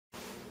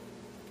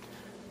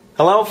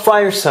Hello,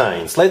 fire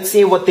signs. Let's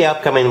see what the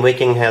upcoming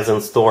weekend has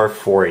in store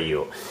for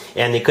you.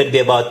 And it could be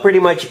about pretty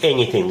much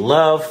anything.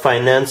 Love,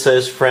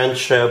 finances,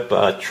 friendship,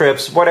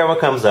 trips, whatever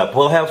comes up.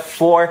 We'll have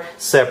 4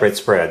 separate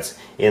spreads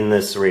in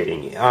this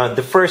reading.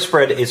 The first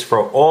spread is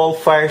for all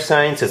fire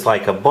signs. It's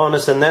like a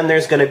bonus. And then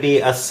there's going to be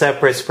a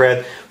separate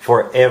spread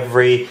for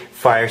every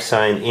fire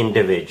sign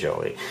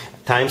individually.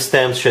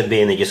 Timestamps should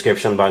be in the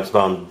description box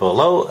down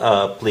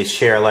below. Please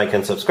share, like,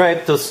 and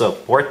subscribe to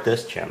support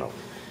this channel.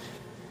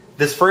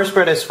 This first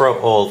spread is for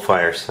all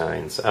fire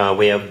signs.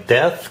 We have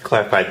Death,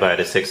 clarified by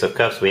the Six of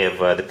Cups. We have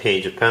the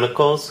Page of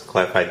Pentacles,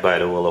 clarified by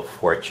the Wheel of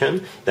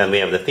Fortune. Then we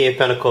have the Three of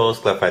Pentacles,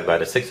 clarified by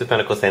the Six of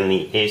Pentacles, and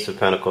the Ace of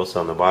Pentacles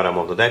on the bottom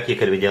of the deck. You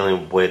could be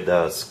dealing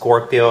with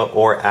Scorpio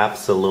or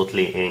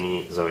absolutely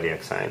any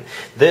zodiac sign.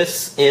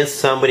 This is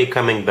somebody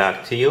coming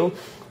back to you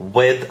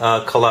with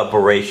a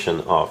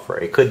collaboration offer.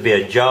 It could be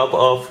a job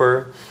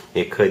offer.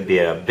 It could be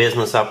a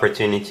business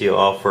opportunity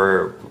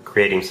offer,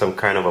 creating some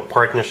kind of a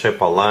partnership,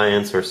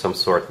 alliance, or some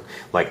sort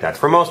like that.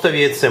 For most of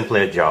you, it's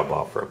simply a job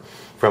offer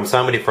from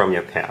somebody from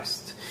your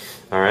past.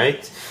 All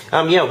right?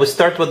 Yeah, we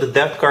start with the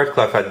Death card,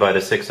 clarified by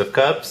the Six of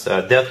Cups.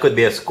 Death could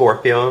be a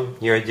Scorpio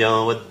you're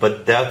dealing with,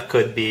 but Death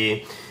could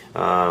be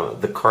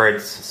the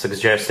cards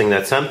suggesting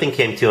that something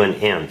came to an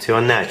end, to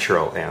a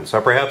natural end. So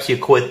perhaps you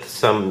quit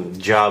some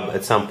job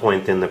at some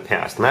point in the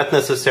past. Not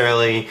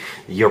necessarily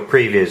your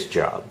previous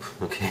job.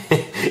 Okay,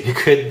 it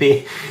could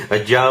be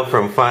a job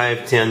from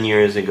 5-10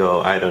 years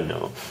ago. I don't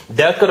know.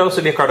 That could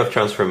also be a card of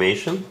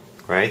transformation,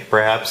 right?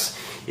 Perhaps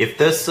if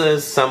this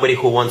is somebody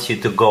who wants you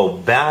to go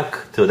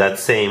back to that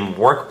same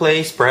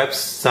workplace, perhaps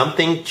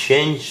something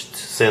changed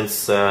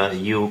since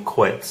you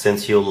quit,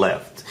 since you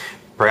left.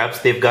 Perhaps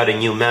they've got a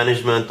new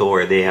management,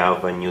 or they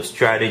have a new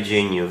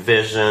strategy, new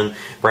vision.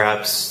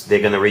 Perhaps they're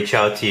going to reach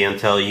out to you and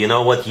tell you, you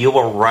know what, you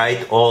were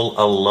right all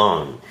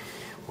along.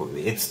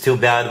 It's too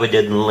bad we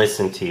didn't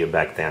listen to you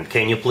back then.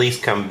 Can you please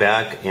come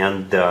back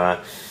and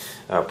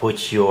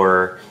put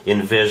your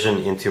envision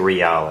into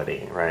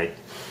reality, right?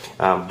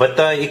 But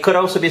it could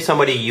also be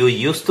somebody you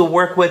used to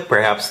work with.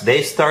 Perhaps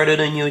they started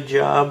a new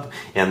job,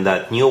 and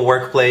that new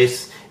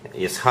workplace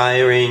is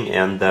hiring,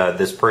 and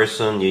this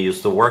person you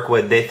used to work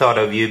with, they thought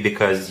of you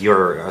because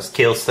your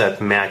skill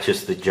set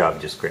matches the job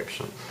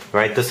description,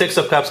 right? The Six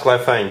of Cups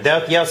clarifying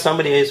Death. Yeah,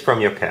 somebody is from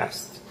your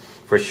past,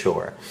 for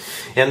sure.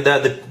 And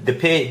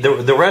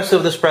the rest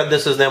of the spread,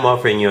 this is them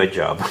offering you a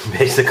job,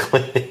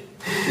 basically.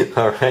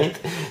 All right.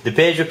 The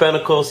Page of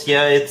Pentacles.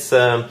 Yeah, it's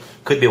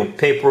could be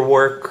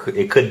paperwork.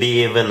 It could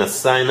be even a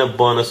sign-up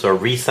bonus or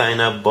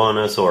re-sign-up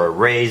bonus or a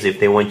raise.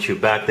 If they want you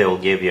back, they will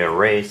give you a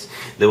raise.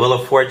 The Wheel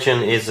of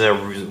Fortune is a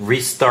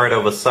restart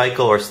of a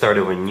cycle or start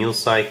of a new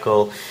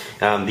cycle.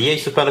 The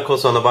Ace of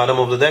Pentacles on the bottom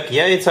of the deck.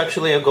 Yeah, it's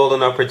actually a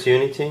golden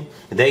opportunity.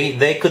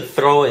 They could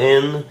throw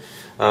in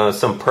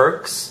some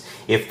perks.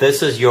 If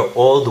this is your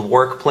old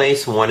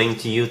workplace wanting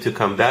you to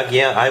come back,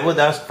 yeah, I would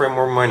ask for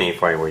more money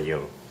if I were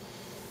you.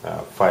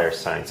 Fire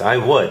signs. I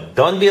would.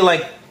 Don't be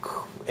like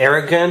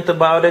arrogant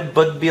about it,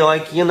 but be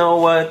like, you know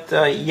what,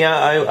 yeah,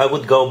 I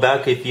would go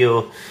back if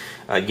you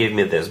give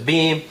me this.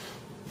 Be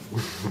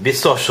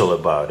social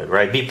about it,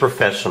 right? Be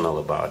professional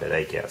about it,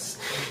 I guess.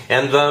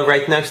 And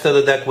right next to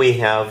the deck we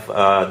have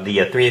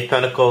the Three of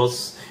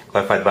Pentacles,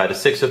 clarified by the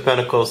Six of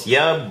Pentacles.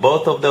 Yeah,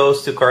 both of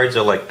those two cards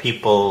are like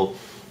people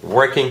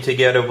working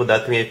together with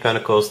that Three of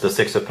Pentacles. The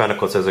Six of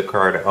Pentacles is a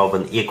card of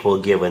an equal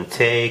give and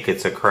take.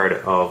 It's a card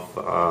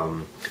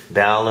of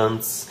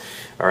balance.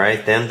 All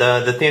right, and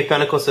the Three of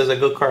Pentacles is a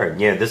good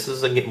card. Yeah, this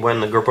is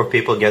when a group of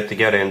people get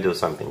together and do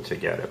something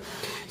together.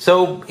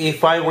 So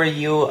if I were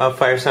you,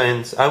 fire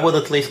signs, I would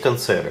at least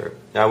consider.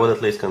 I would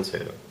at least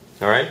consider.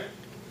 All right,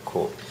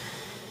 cool.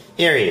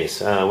 Aries,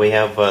 we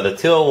have the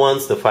Two of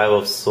Wands, the Five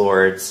of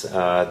Swords,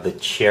 the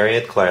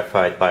Chariot,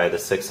 clarified by the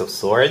Six of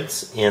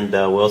Swords, and we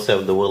also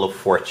have the Wheel of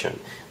Fortune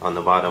on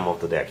the bottom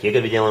of the deck. You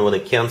could be dealing with a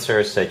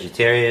Cancer,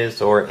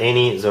 Sagittarius, or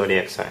any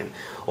zodiac sign.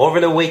 Over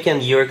the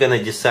weekend, you're going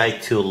to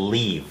decide to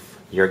leave.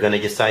 You're going to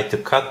decide to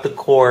cut the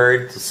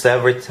cord, to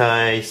sever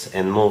ties,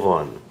 and move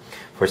on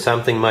for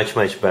something much,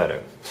 much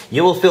better.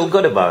 You will feel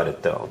good about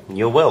it, though.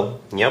 You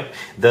will. Yep.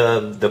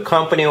 The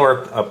company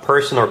or a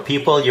person or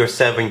people you're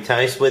severing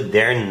ties with,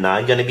 they're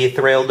not going to be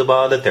thrilled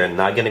about it. They're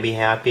not going to be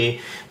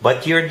happy.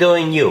 But you're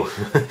doing you.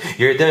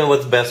 You're doing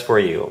what's best for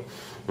you.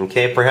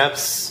 Okay?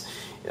 Perhaps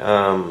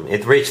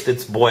it reached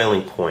its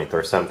boiling point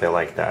or something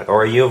like that.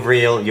 Or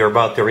you're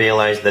about to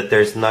realize that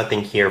there's nothing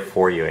here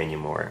for you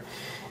anymore.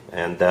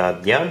 And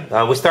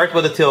yeah, we start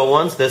with the Two of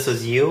Wands. This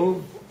is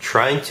you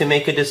trying to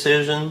make a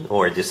decision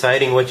or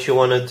deciding what you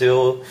want to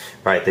do,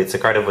 right? It's a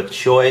card of a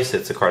choice.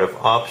 It's a card of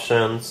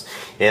options.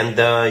 And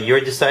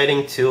you're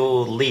deciding to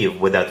leave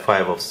with that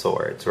Five of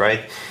Swords,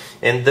 right?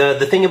 And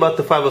the thing about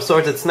the Five of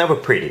Swords, it's never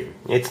pretty.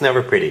 It's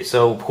never pretty.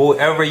 So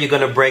whoever you're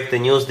going to break the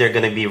news, they're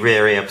going to be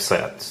very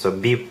upset. So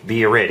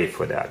be ready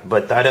for that.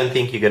 But I don't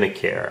think you're going to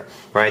care,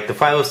 right? The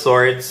Five of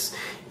Swords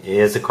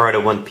is a card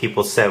of when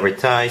people sever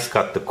ties,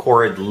 cut the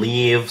cord,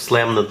 leave,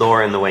 slam the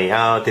door on the way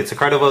out. It's a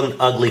card of an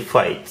ugly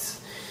fight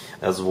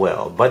as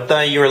well. But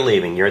you're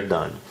leaving, you're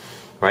done.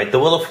 right? The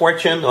Wheel of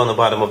Fortune on the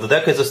bottom of the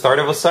deck is the start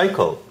of a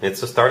cycle.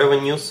 It's the start of a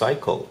new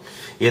cycle.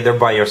 Either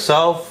by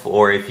yourself,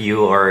 or if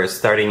you are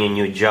starting a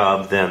new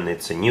job, then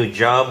it's a new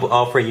job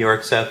offer you're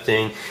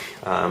accepting.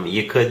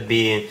 You could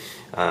be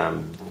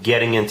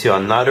getting into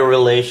another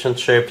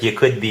relationship. You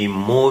could be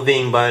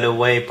moving, by the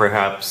way.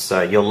 Perhaps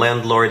your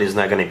landlord is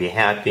not going to be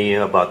happy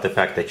about the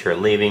fact that you're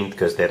leaving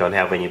because they don't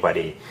have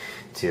anybody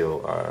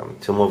to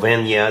move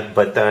in yet,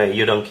 but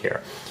you don't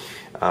care.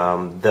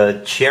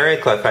 The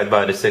Chariot, clarified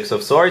by the Six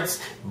of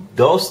Swords,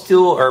 those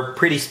two are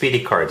pretty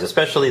speedy cards,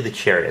 especially the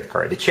Chariot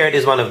card. The Chariot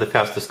is one of the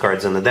fastest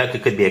cards in the deck.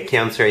 It could be a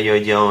Cancer you're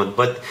dealing with,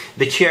 but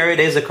the Chariot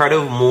is a card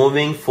of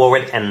moving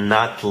forward and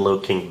not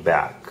looking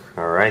back.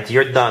 Alright,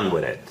 you're done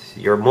with it.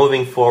 You're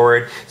moving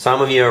forward.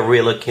 Some of you are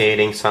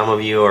relocating, some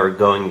of you are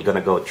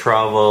gonna go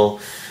travel,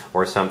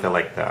 or something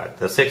like that.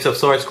 The Six of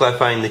Swords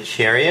clarifying the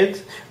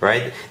Chariot,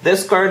 right?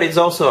 This card is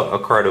also a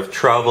card of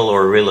travel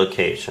or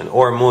relocation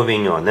or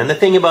moving on. And the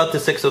thing about the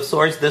Six of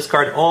Swords, this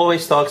card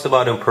always talks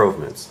about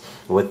improvements.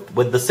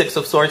 With the Six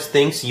of Swords,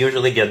 things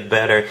usually get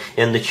better.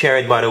 And the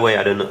Chariot, by the way,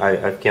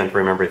 I can't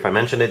remember if I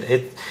mentioned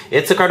it.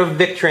 It's a card of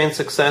victory and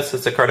success.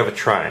 It's a card of a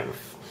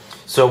triumph.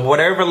 So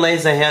whatever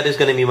lays ahead is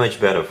going to be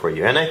much better for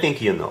you. And I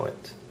think you know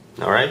it.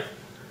 All right?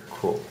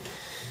 Cool.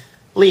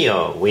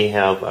 Leo, we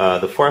have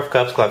the Four of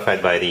Cups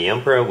clarified by the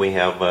Emperor. We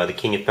have the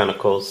King of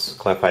Pentacles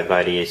clarified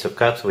by the Ace of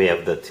Cups. We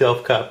have the Two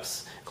of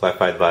Cups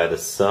clarified by the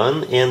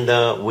Sun.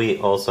 And we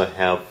also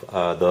have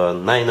the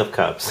Nine of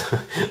Cups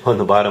on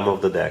the bottom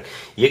of the deck.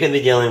 You can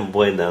be dealing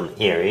with an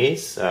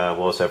Aries. We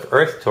also have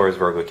Earth, Taurus,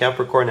 Virgo,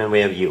 Capricorn, and we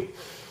have you.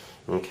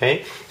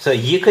 Okay? So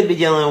you could be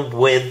dealing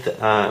with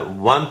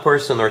one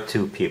person or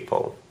two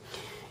people.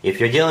 If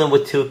you're dealing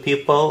with two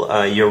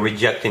people, you're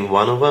rejecting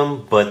one of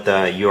them,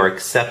 but you're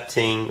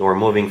accepting or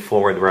moving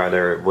forward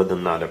rather with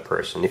another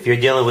person. If you're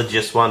dealing with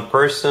just one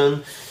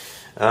person,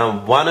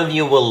 one of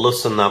you will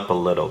loosen up a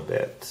little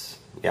bit.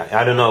 Yeah,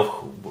 I don't know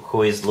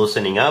who is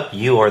loosening up,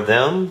 you or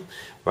them,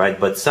 right?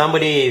 But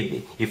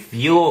somebody, if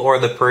you or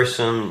the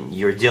person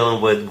you're dealing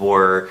with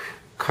were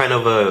kind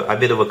of a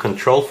bit of a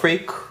control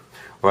freak,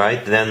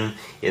 right? Then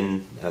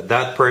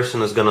that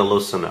person is going to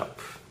loosen up.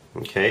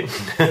 Okay,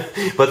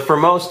 but for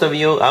most of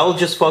you, I'll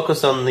just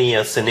focus on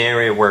the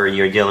scenario where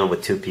you're dealing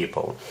with two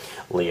people,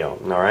 Leo.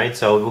 All right,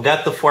 so we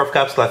got the Four of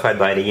Cups clarified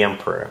by the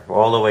Emperor,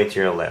 all the way to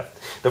your left.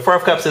 The Four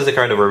of Cups is a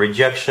card of a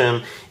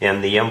rejection,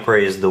 and the Emperor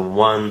is the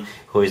one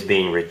who is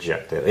being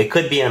rejected. It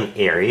could be an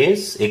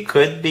Aries. It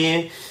could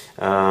be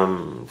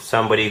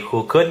somebody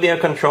who could be a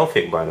control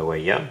freak, by the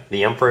way. Yeah,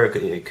 the Emperor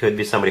could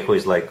be somebody who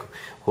is like,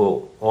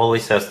 who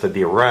always has to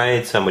be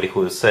right, somebody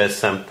who says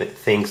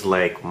things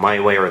like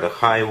my way or the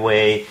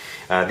highway.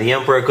 The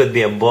Emperor could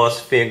be a boss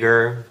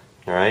figure,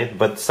 right?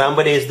 But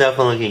somebody is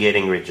definitely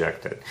getting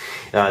rejected.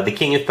 The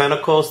King of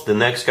Pentacles, the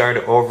next card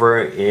over,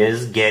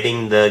 is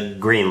getting the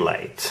green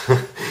light.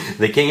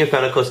 The King of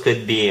Pentacles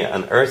could be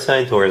an Earth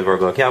sign, Taurus,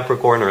 Virgo,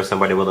 Capricorn, or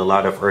somebody with a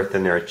lot of Earth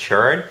in their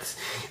chart.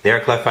 They're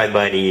clarified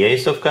by the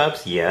Ace of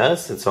Cups.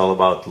 Yes, it's all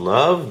about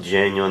love,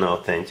 genuine,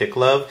 authentic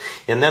love.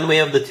 And then we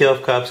have the Two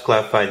of Cups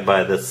clarified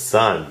by the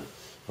Sun,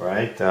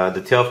 right?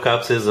 The Two of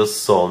Cups is a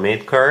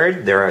soulmate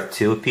card. There are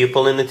two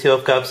people in the Two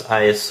of Cups.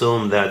 I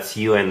assume that's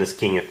you and this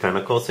King of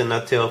Pentacles in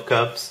that Two of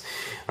Cups.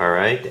 All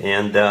right,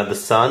 and the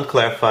Sun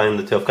clarifying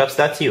the Two of Cups,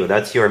 that's you.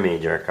 That's your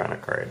major arcana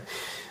card.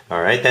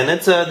 All right, and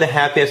it's the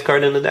happiest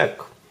card in the deck.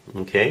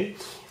 Okay.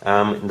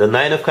 The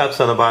Nine of Cups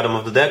on the bottom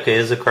of the deck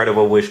is a card of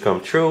a wish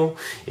come true.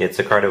 It's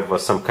a card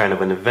of some kind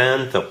of an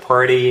event, a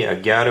party, a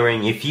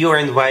gathering. If you are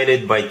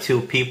invited by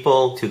two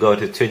people to go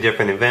to two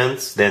different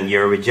events, then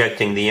you're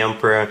rejecting the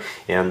Emperor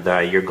and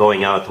you're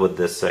going out with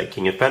this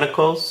King of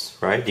Pentacles,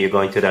 right? You're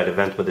going to that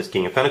event with this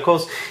King of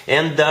Pentacles.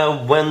 And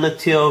when the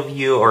two of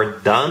you are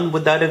done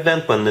with that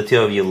event, when the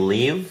two of you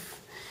leave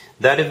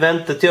that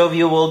event, the two of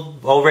you will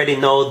already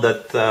know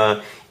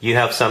that you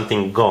have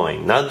something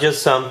going, not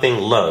just something,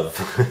 love.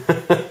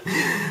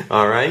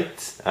 All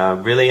right.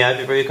 Really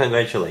happy for you.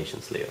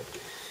 Congratulations, Leo.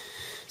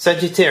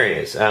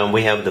 Sagittarius,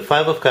 we have the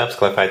Five of Cups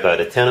clarified by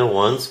the Ten of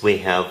Wands. We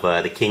have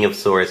the King of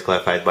Swords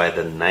clarified by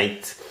the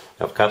Knight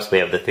of Cups. We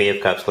have the Three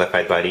of Cups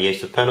clarified by the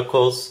Ace of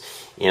Pentacles.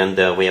 And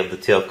we have the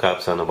Two of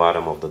Cups on the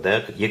bottom of the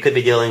deck. You could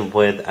be dealing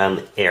with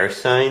an air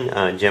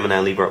sign, Gemini,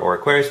 Libra, or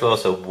Aquarius, but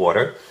also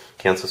water.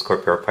 Cancer,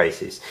 Scorpio, or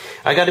Pisces.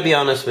 I gotta be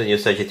honest with you,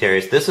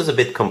 Sagittarius, this is a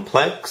bit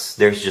complex.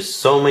 There's just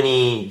so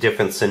many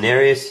different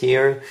scenarios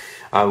here.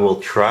 I will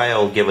try,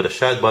 I'll give it a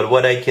shot, but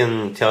what I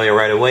can tell you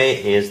right away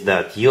is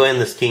that you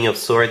and this King of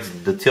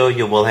Swords, the two of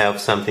you will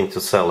have something to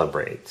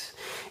celebrate.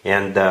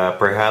 And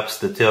perhaps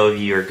the two of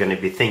you are going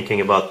to be thinking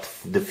about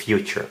the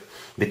future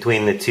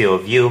between the two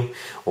of you,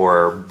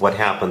 or what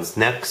happens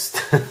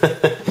next.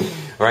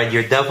 Right,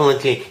 you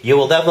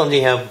will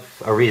definitely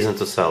have a reason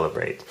to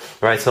celebrate.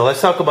 Right, so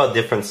let's talk about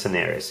different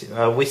scenarios.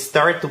 We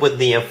start with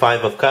the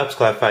Five of Cups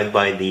clarified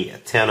by the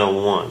Ten of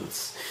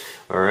Wands.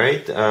 All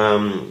right,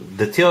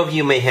 the two of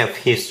you may have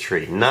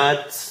history,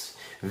 not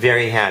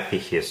very happy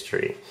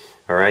history.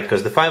 All right,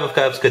 because the Five of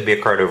Cups could be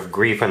a card of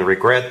grief and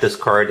regret. This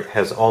card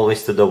has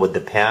always to do with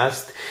the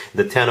past.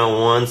 The Ten of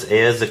Wands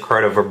is a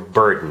card of a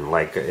burden,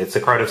 like it's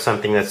a card of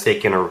something that's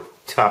taken a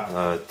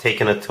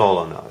toll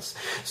on us.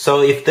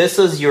 So if this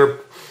is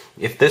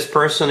if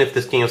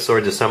this King of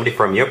Swords is somebody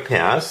from your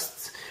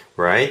past,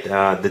 right?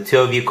 The two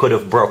of you could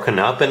have broken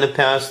up in the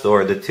past,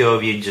 or the two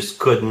of you just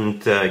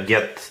couldn't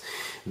get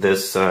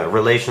this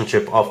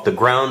relationship off the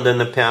ground in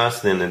the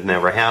past, and it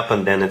never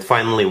happened. Then it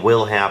finally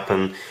will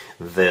happen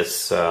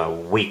this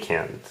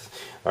weekend.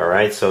 All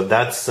right, so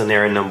that's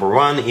scenario number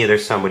one. Either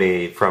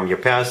somebody from your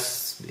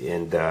past,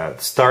 and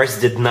stars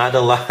did not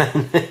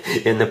align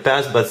in the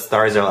past, but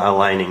stars are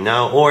aligning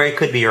now, or it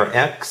could be your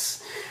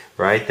ex,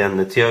 right? And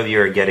the two of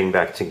you are getting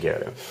back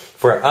together.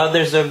 For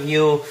others of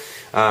you,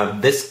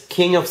 this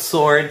King of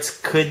Swords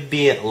could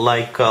be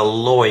like a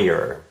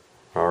lawyer.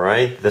 All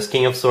right, this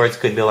King of Swords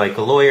could be like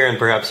a lawyer, and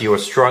perhaps you were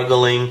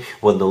struggling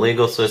with the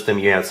legal system.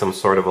 You had some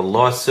sort of a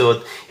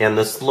lawsuit, and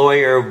this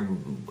lawyer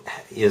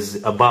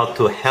is about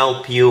to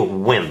help you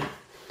win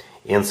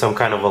in some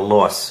kind of a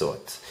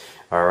lawsuit.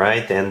 All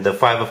right, and the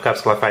Five of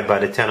Cups clarified by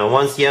the Ten of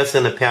Wands. Yes,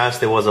 in the past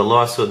there was a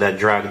lawsuit that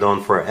dragged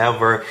on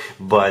forever,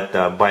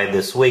 but by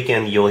this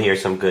weekend you'll hear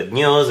some good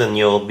news and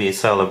you'll be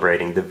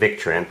celebrating the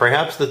victory. And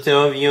perhaps the two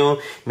of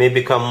you may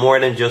become more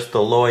than just a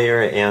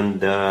lawyer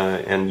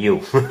and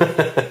you.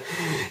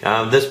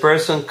 This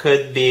person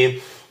could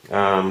be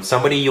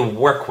somebody you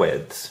work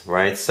with,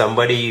 right?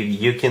 Somebody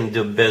you can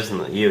do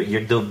business, you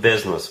do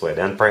business with,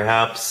 and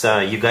perhaps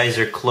you guys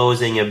are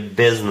closing a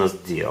business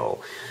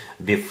deal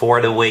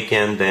before the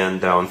weekend,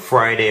 and on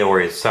Friday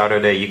or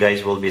Saturday you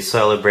guys will be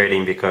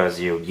celebrating because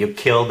you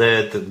killed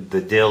it, the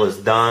deal is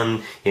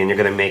done, and you're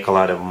going to make a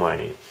lot of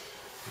money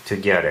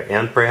together.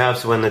 And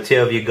perhaps when the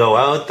two of you go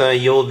out,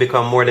 you will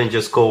become more than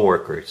just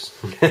co-workers.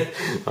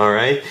 All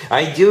right,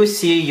 I do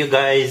see you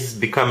guys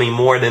becoming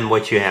more than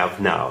what you have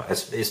now,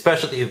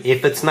 especially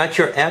if it's not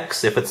your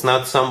ex, if it's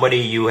not somebody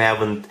you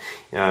haven't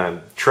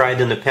tried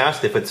in the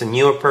past, if it's a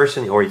newer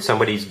person or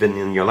somebody who's been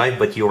in your life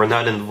but you were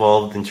not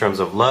involved in terms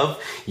of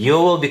love, you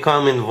will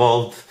become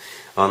involved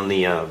on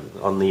the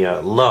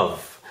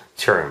love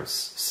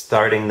terms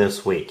starting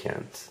this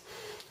weekend.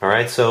 All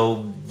right,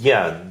 so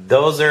yeah,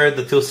 those are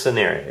the two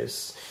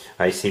scenarios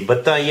I see.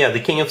 But yeah,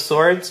 the King of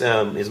Swords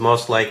is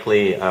most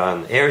likely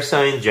an air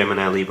sign,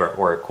 Gemini, Libra,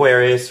 or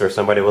Aquarius, or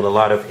somebody with a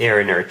lot of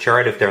air in their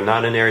chart. If they're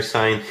not an air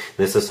sign,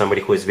 this is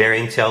somebody who is very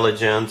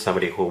intelligent,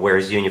 somebody who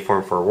wears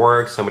uniform for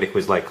work, somebody who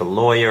is like a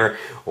lawyer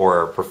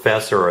or a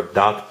professor or a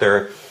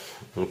doctor.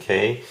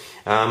 Okay,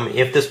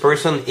 if this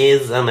person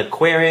is an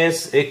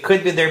Aquarius, it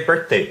could be their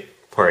birthday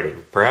party.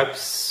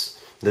 Perhaps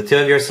the two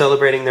of you are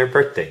celebrating their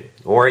birthday,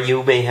 or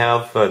you may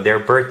have their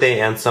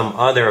birthday and some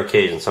other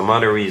occasion, some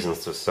other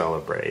reasons to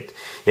celebrate.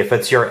 If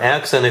it's your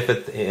ex and if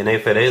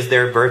it is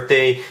their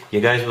birthday,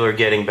 you guys are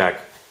getting back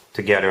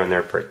together on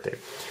their birthday.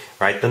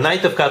 Right? The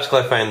Knight of Cups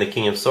clarifying the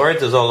King of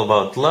Swords is all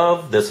about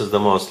love. This is the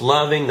most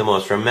loving, the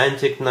most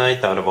romantic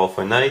night out of all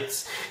 4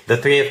 nights. The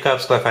Three of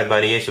Cups clarified by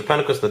the Ace of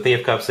Pentacles. The Three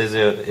of Cups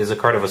is a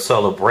card of a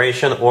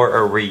celebration or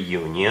a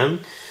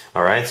reunion.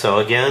 All right, so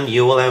again,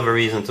 you will have a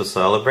reason to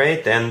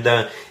celebrate, and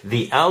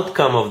the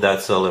outcome of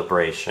that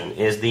celebration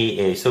is the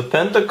Ace of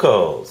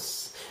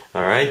Pentacles.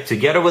 All right,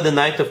 together with the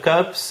Knight of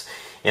Cups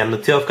and the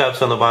Two of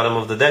Cups on the bottom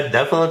of the deck,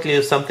 definitely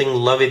is something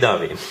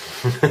lovey-dovey.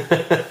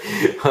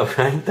 All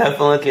right,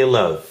 definitely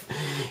love.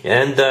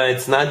 And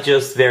it's not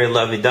just very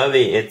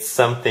lovey-dovey, it's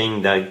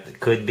something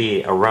that could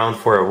be around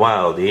for a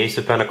while. The Ace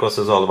of Pentacles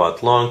is all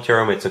about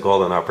long-term, it's a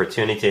golden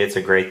opportunity, it's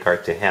a great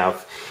card to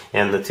have.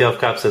 And the Two of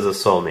Cups is a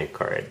soulmate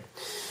card.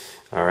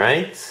 All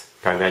right,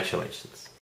 congratulations.